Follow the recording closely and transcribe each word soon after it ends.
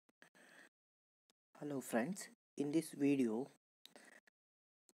Hello friends, in this video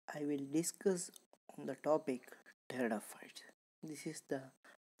I will discuss on the topic Pteridophytes. This is the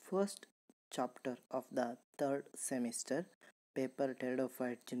first chapter of the third semester paper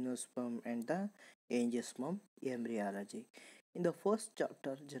Pteridophyte Gymnosperm and the Angiosperm Embryology. In the first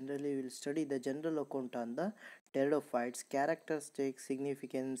chapter, generally we will study the general account on the Pteridophytes, characteristics,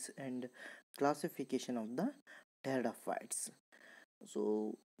 significance and classification of the Pteridophytes.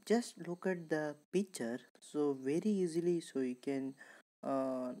 So just look at the picture so very easily so you can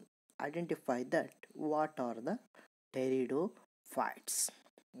uh, identify that what are the pteridophytes.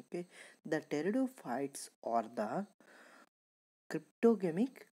 Okay, the pteridophytes are the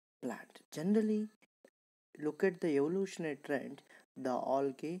cryptogamic plant. Generally look at the evolutionary trend, the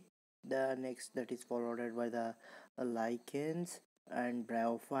algae, the next that is followed by the lichens and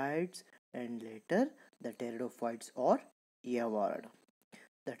bryophytes, and later the pteridophytes are evolved.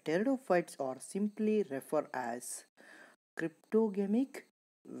 The pteridophytes are simply referred as cryptogamic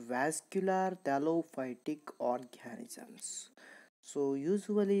vascular thallophytic organisms. So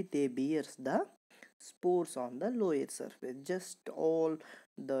usually they bears the spores on the lower surface. Just all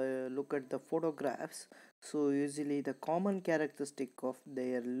the look at the photographs. So usually the common characteristic of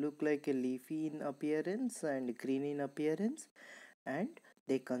their look like a leafy in appearance and green in appearance, and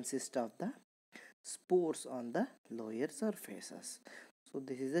they consist of the spores on the lower surfaces. So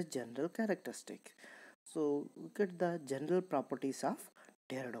this is a general characteristic. So look at the general properties of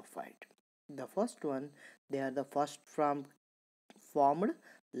pteridophyte. The first one, they are the first formed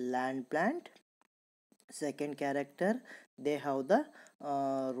land plant. Second character, they have the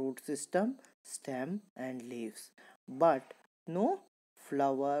root system, stem and leaves, but no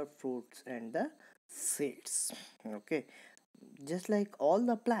flower, fruits and the seeds. Okay, just like all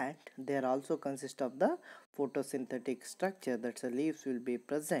the plant, they are also consist of the photosynthetic structure, that's the leaves will be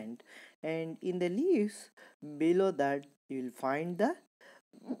present, and in the leaves below that you will find the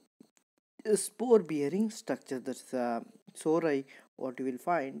spore bearing structure, that's sori. What you will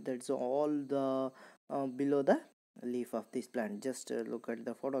find, that's all the below the leaf of this plant. Just look at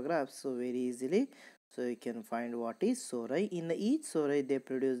the photographs so very easily so you can find what is sori. In each sori they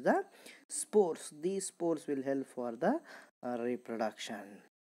produce the spores. These spores will help for the reproduction.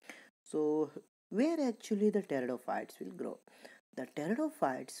 So where actually the pteridophytes will grow? The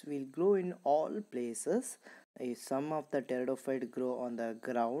pteridophytes will grow in all places. Some of the pteridophytes grow on the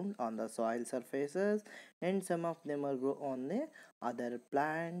ground, on the soil surfaces, and some of them are grow on the other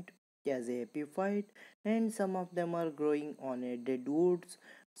plant as a epiphyte, and some of them are growing on a dead woods.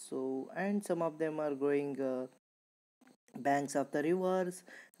 So and some of them are growing banks of the rivers,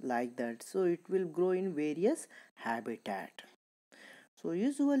 like that. So it will grow in various habitat. So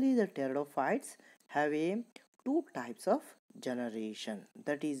usually the pteridophytes have a two types of generation,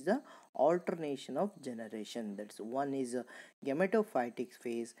 that is the alternation of generation. That's one is a gametophytic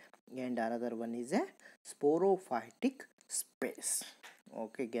phase and another one is a sporophytic space.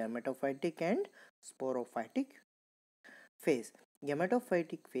 Okay, gametophytic and sporophytic phase.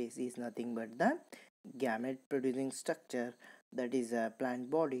 Gametophytic phase is nothing but the gamete producing structure, that is a plant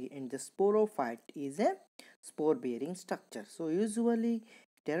body, and the sporophyte is a spore bearing structure. So usually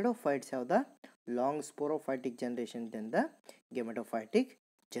pteridophytes have the long sporophytic generation than the gametophytic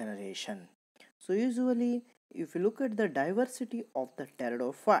generation. So usually if you look at the diversity of the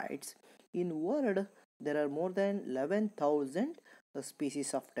pteridophytes in world, there are more than 11,000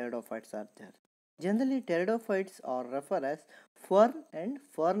 species of pteridophytes are there. Generally pteridophytes are referred as fern and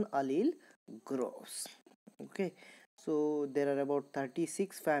fern allele groves. Okay, so there are about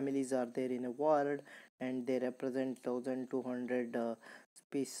 36 families are there in a world, and they represent 1200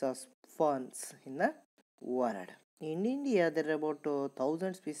 species of ferns in the world. In India there are about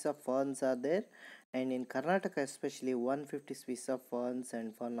 1000 species of ferns are there, and in Karnataka especially 150 species of ferns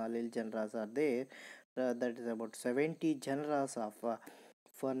and fern allele genera are there. That is about 70 genera of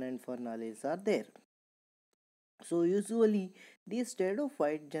fern and fern alleles are there. So usually these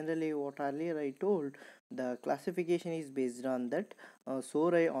pteridophyte, generally what earlier I told, the classification is based on that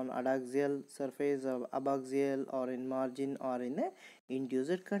sori on adaxial surface of abaxial or in margin or in a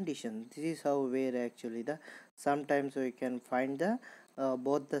induced condition. This is how where actually the sometimes we can find the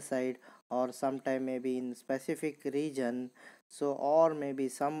both the side, or sometime maybe in specific region. So or maybe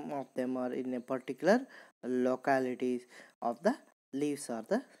some of them are in a particular localities of the leaves or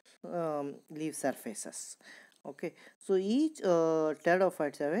the leaf surfaces. Okay, so each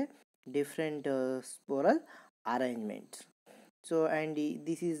pteridophytes have a different sporal arrangement. So and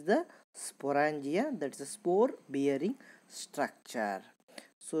this is the sporangia, that's a spore bearing structure.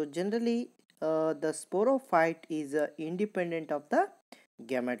 So generally the sporophyte is independent of the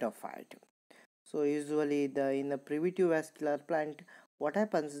gametophyte. So usually the in the primitive vascular plant, what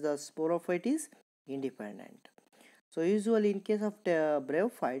happens, the sporophyte is independent. So usually in case of the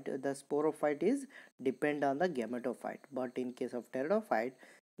bryophyte, the sporophyte is depend on the gametophyte, but in case of pteridophyte,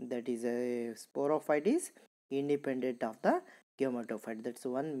 that is a sporophyte is independent of the gametophyte. That's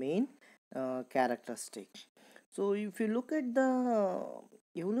one main characteristic. So if you look at the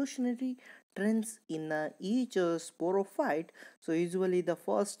evolutionary trends in each sporophyte, so usually the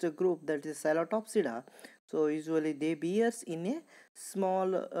first group, that is Celotopsida, so usually they bears in a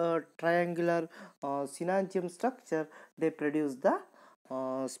small triangular synangium structure, they produce the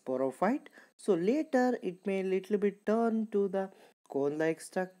sporophyte. So later it may little bit turn to the cone like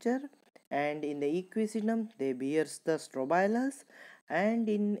structure, and in the equisinum they bears the strobilus, and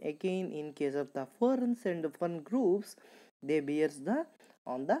in again in case of the ferns and fern groups, they bears the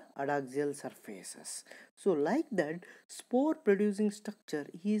on the adaxial surfaces. So like that, spore producing structure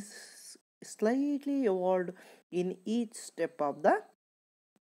is slightly evolved in each step of the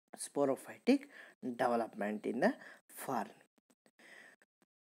sporophytic development in the fern.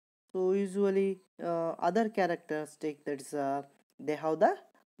 So usually other characteristic, that's they have the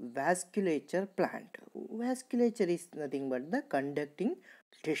vasculature plant. Vasculature is nothing but the conducting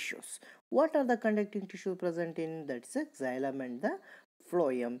tissues. What are the conducting tissues present in? That's the xylem and the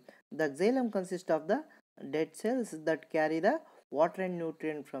phloem. The xylem consists of the dead cells that carry the water and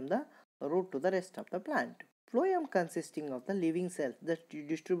nutrient from the root to the rest of the plant. Phloem consisting of the living cells that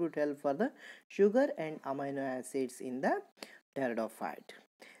distribute help for the sugar and amino acids in the pteridophyte.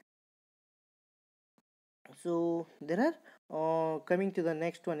 So there are coming to the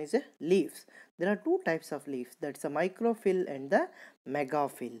next one is a leaves. There are two types of leaves, that's a microphyll and the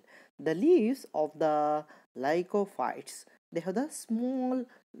megaphyll. The leaves of the lycophytes, they have the small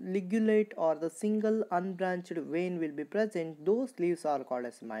ligulate or the single unbranched vein will be present. Those leaves are called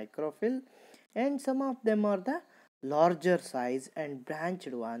as microphyll, and some of them are the larger size and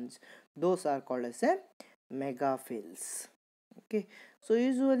branched ones, those are called as a megaphylls. Okay, so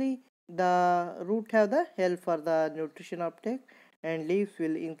usually the root have the help for the nutrition uptake, and leaves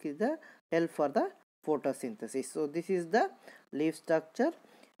will increase the help for the photosynthesis. So this is the leaf structure,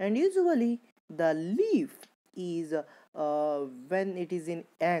 and usually the leaf is when it is in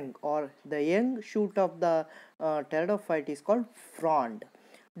young, or the young shoot of the pteridophyte is called frond.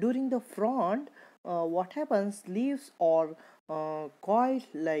 During the frond, what happens, leaves are coiled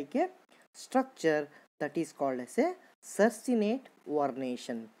like a structure, that is called as a circinate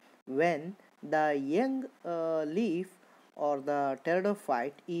vernation. When the young leaf or the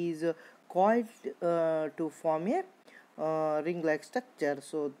pteridophyte is coiled to form a ring like structure,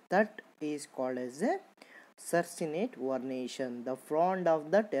 so that is called as a circinate vernation. The frond of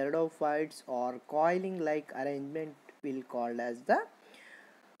the pteridophytes or coiling like arrangement will called as the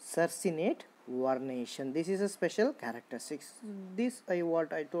circinate vernation. This is a special characteristics. This I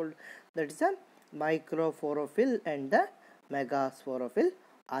what I told, that is a microphorophyll and the megasphorophyll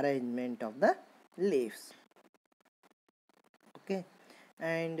arrangement of the leaves. Okay,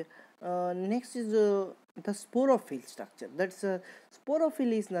 and next is the sporophyll structure. That's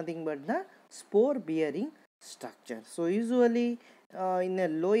sporophyll is nothing but the spore bearing structure. So usually in a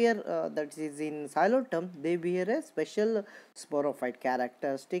lower that is in xylotum, they bear a special sporophyte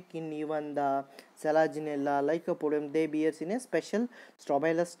characteristic. In even the Selaginella lycopodium, they bears in a special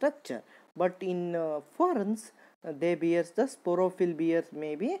strobilus structure, but in ferns they bears the sporophyll bears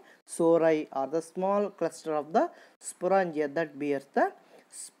maybe sori or the small cluster of the sporangia that bears the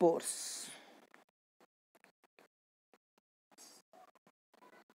spores.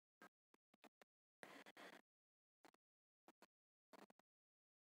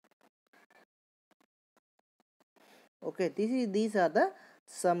 Okay, these are the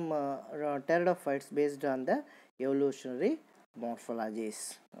some pteridophytes based on the evolutionary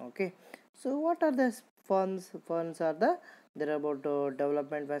morphologies. Okay, so what are the ferns? Ferns are the, they're about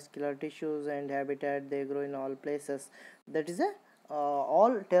development vascular tissues and habitat. They grow in all places. That is a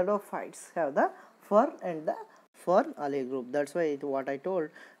all pteridophytes have the fern and the fern allied group. That's why what I told,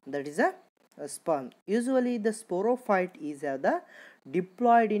 that is a sperm. Usually the sporophyte is the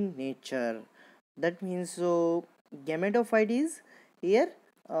diploid in nature. That means so gametophyte is here,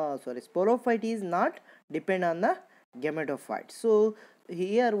 sporophyte is not depend on the gametophyte. So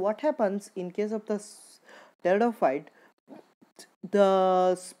here what happens in case of the pteridophyte,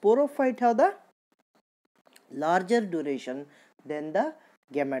 the sporophyte have the larger duration than the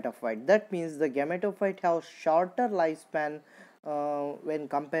gametophyte. That means the gametophyte have shorter lifespan when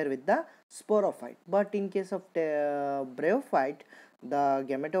compared with the sporophyte. But in case of the bryophyte, the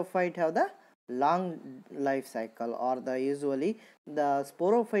gametophyte have the long life cycle, or the usually the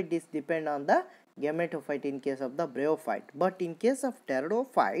sporophyte is depend on the gametophyte in case of the bryophyte, but in case of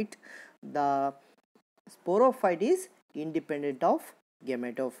pteridophyte, the sporophyte is independent of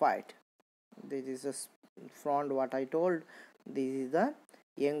gametophyte. This is a frond what I told. This is the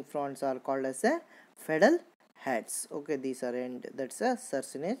young fronds are called as a fiddle heads. Okay, these are, and that's a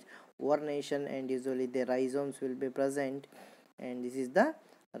cercinate vernation, and usually the rhizomes will be present, and this is the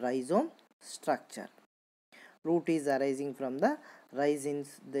rhizome structure. Root is arising from the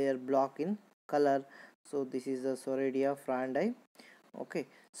rhizines, they are block in color. So this is the Soredia frandi. Okay,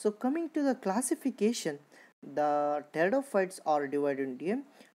 so coming to the classification, the pteridophytes are divided into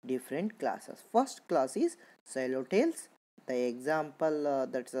different classes. First class is Xylotales. The example,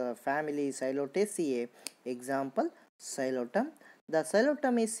 that's a family Xylotaceae. Example, Xylotum. The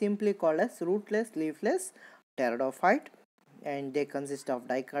Xylotum is simply called as rootless, leafless pteridophyte, and they consist of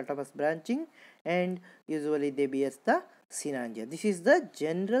dichotomous branching, and usually they bear the synangia. This is the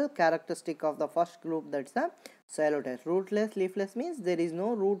general characteristic of the first group, that's the Xylotales. Rootless, leafless means there is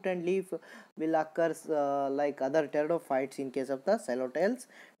no root and leaf will occur like other pteridophytes in case of the Xylotales,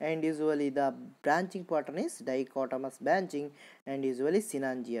 and usually the branching pattern is dichotomous branching, and usually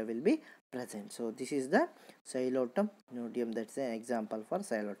synangia will be present. So this is the Xylotum nodium, that's an example for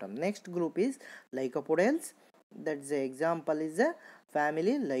Xylotum. Next group is Lycopodales. That's the example is a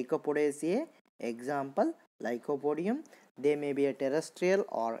family Lycopodaceae. Example, Lycopodium. They may be a terrestrial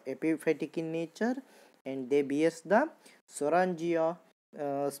or epiphytic in nature, and they bear the sporangion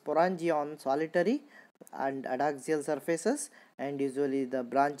solitary and adaxial surfaces, and usually the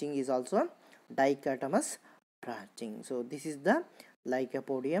branching is also dichotomous branching. So this is the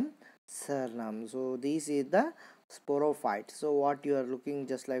Lycopodium cernum. So this is the sporophyte. So what you are looking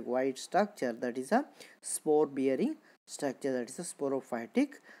just like white structure, that is a spore bearing structure, that is a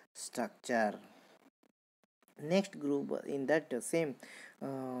sporophytic structure. Next group in that same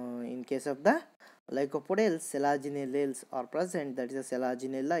in case of the Lycopodales, selaginellales are present, that is a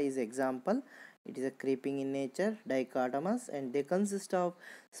selaginella is example. It is a creeping in nature, dichotomous, and they consist of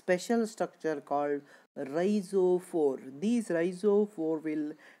special structure called rhizophore. These rhizophore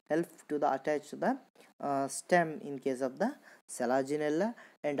will help to the attach to the stem in case of the selaginella,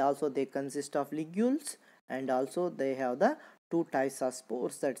 and also they consist of ligules, and also they have the two types of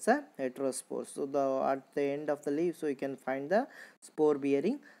spores, that's a heterospore. So the at the end of the leaf, so you can find the spore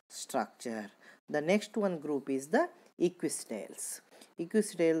bearing structure. The next one group is the equisitales.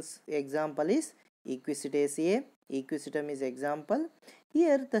 Equisitales example is Equisitaceae. Equisitum is example.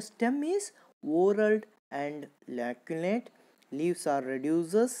 Here the stem is whorled and lacunate. Leaves are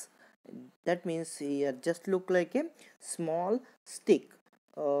reduces. That means here just look like a small stick.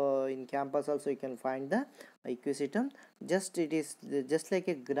 In campus also you can find the equisitum. Just it is just like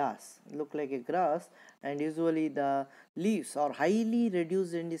a grass, look like a grass, and usually the leaves are highly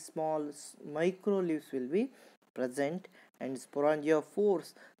reduced and small micro leaves will be present, and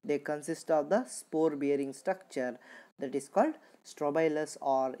sporangiophores, they consist of the spore bearing structure, that is called strobilus,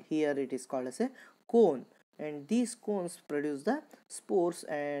 or here it is called as a cone, and these cones produce the spores,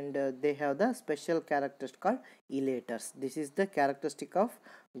 and they have the special characteristic called elaters. This is the characteristic of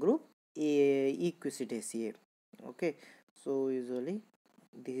group Equisitaceae. Okay, so usually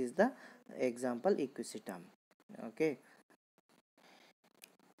this is the example Equisitum. Okay,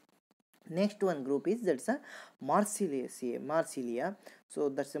 next one group is, that's a Marsilia. So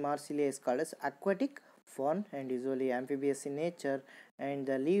that's a Marsilia is called as aquatic fern, and usually amphibious in nature, and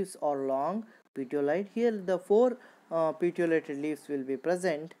the leaves are long petiolate. Here the four petiolated leaves will be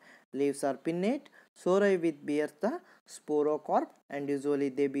present. Leaves are pinnate. Sori with bears the sporocarp, and usually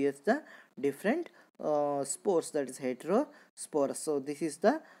they bear the different spores, that is heterospores. So this is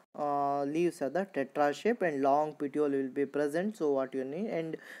the leaves are the tetra shape, and long petiole will be present. So what you need,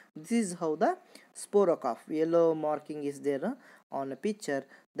 and this is how the sporocarp, yellow marking is there on a picture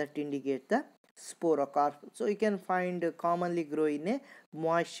that indicate the sporocarp. So you can find commonly grow in a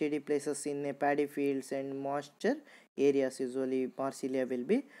moist shady places, in a paddy fields and moisture areas. Usually Marsilia will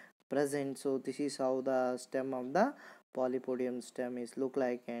be present. So this is how the stem of the polypodium stem is look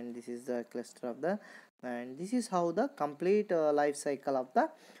like, and this is the cluster of the, and this is how the complete life cycle of the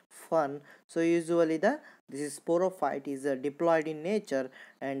fern. So usually this is sporophyte is diploid in nature,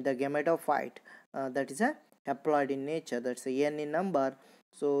 and the gametophyte that is a haploid in nature, that's a n in number.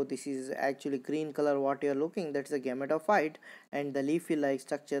 So this is actually green color what you are looking, that's a gametophyte, and the leafy like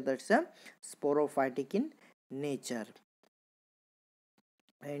structure, that's a sporophytic in nature.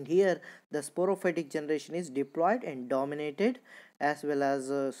 And here the sporophytic generation is diploid and dominated, as well as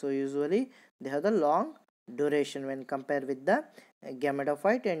so usually they have the long duration when compared with the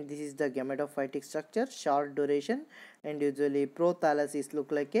gametophyte, and this is the gametophytic structure, short duration, and usually prothalluses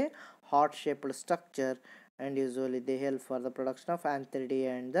look like a heart shaped structure, and usually they help for the production of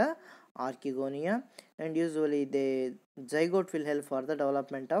antheridia and the archegonia, and usually the zygote will help for the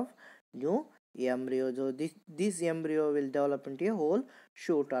development of new embryo. So this embryo will develop into a whole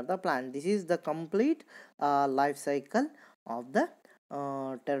shoot or the plant. This is the complete life cycle of the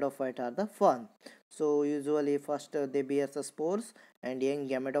pteridophyte or the fern. So usually first they bear the spores, and young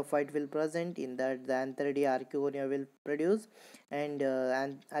gametophyte will present. In that the antheridia archegonia will produce, and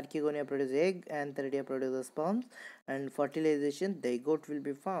archegonia produce egg, antheridia produces sperms, and fertilization zygote will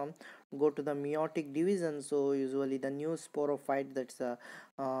be formed, go to the meiotic division. So usually the new sporophyte, that's a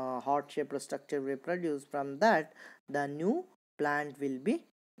heart shaped structure, will produce. From that the new plant will be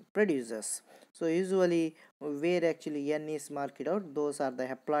produces. So usually where actually n is marked out, those are the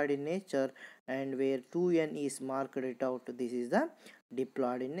haploid in nature, and where 2n is marked it out, this is the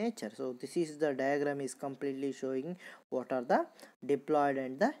diploid in nature. So this is the diagram is completely showing what are the diploid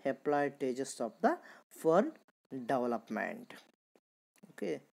and the haploid stages of the fern development.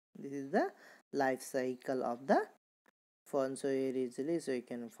 Okay, this is the life cycle of the fern. So here easily, so you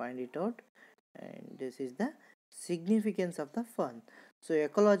can find it out, and this is the significance of the fern. So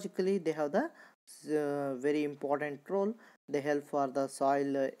ecologically they have the very important role. They help for the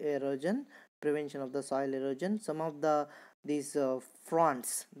soil erosion, prevention of the soil erosion. Some of the these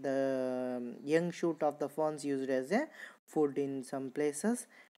fronds, the young shoot of the ferns used as a food in some places,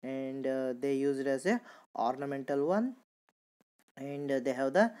 and they use it as a ornamental one, and they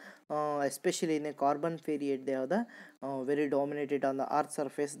have the especially in a carbon period, they have the very dominated on the earth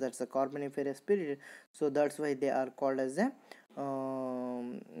surface, that's the carboniferous period. So that's why they are called as a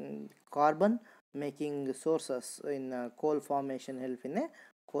carbon making sources in coal formation, help in a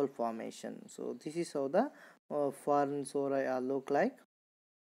coal formation. So this is how the foreign sora look like.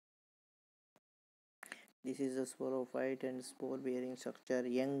 This is a sporophyte and spore bearing structure,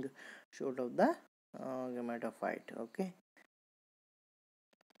 young shoot of the gametophyte. Okay.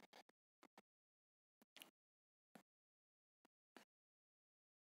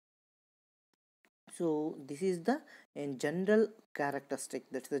 So this is the in general characteristic,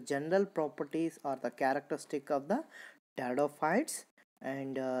 that's the general properties or the characteristic of the pteridophytes,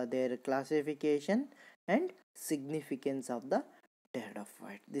 and their classification and significance of the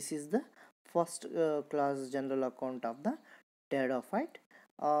pteridophyte. This is the first class general account of the pteridophyte.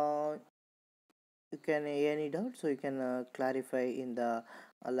 You can any doubt, so you can clarify in the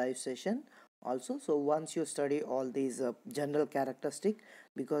live session also. So once you study all these general characteristic,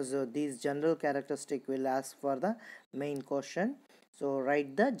 because these general characteristic will ask for the main question. So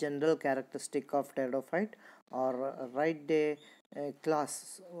write the general characteristic of pteridophyte, or write the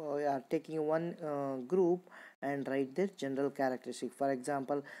class, are taking one group and write their general characteristic. For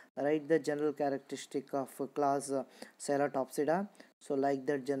example, write the general characteristic of class Ceratopsida. So like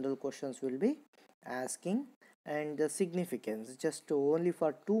that general questions will be asking, and the significance, just only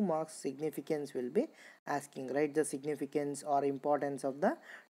for 2 marks significance will be asking, right? The significance or importance of the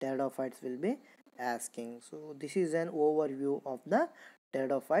pteridophytes will be asking. So this is an overview of the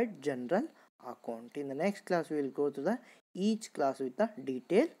pteridophyte general account. In the next class we will go to the each class with the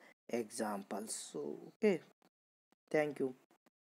detailed examples. So okay, thank you.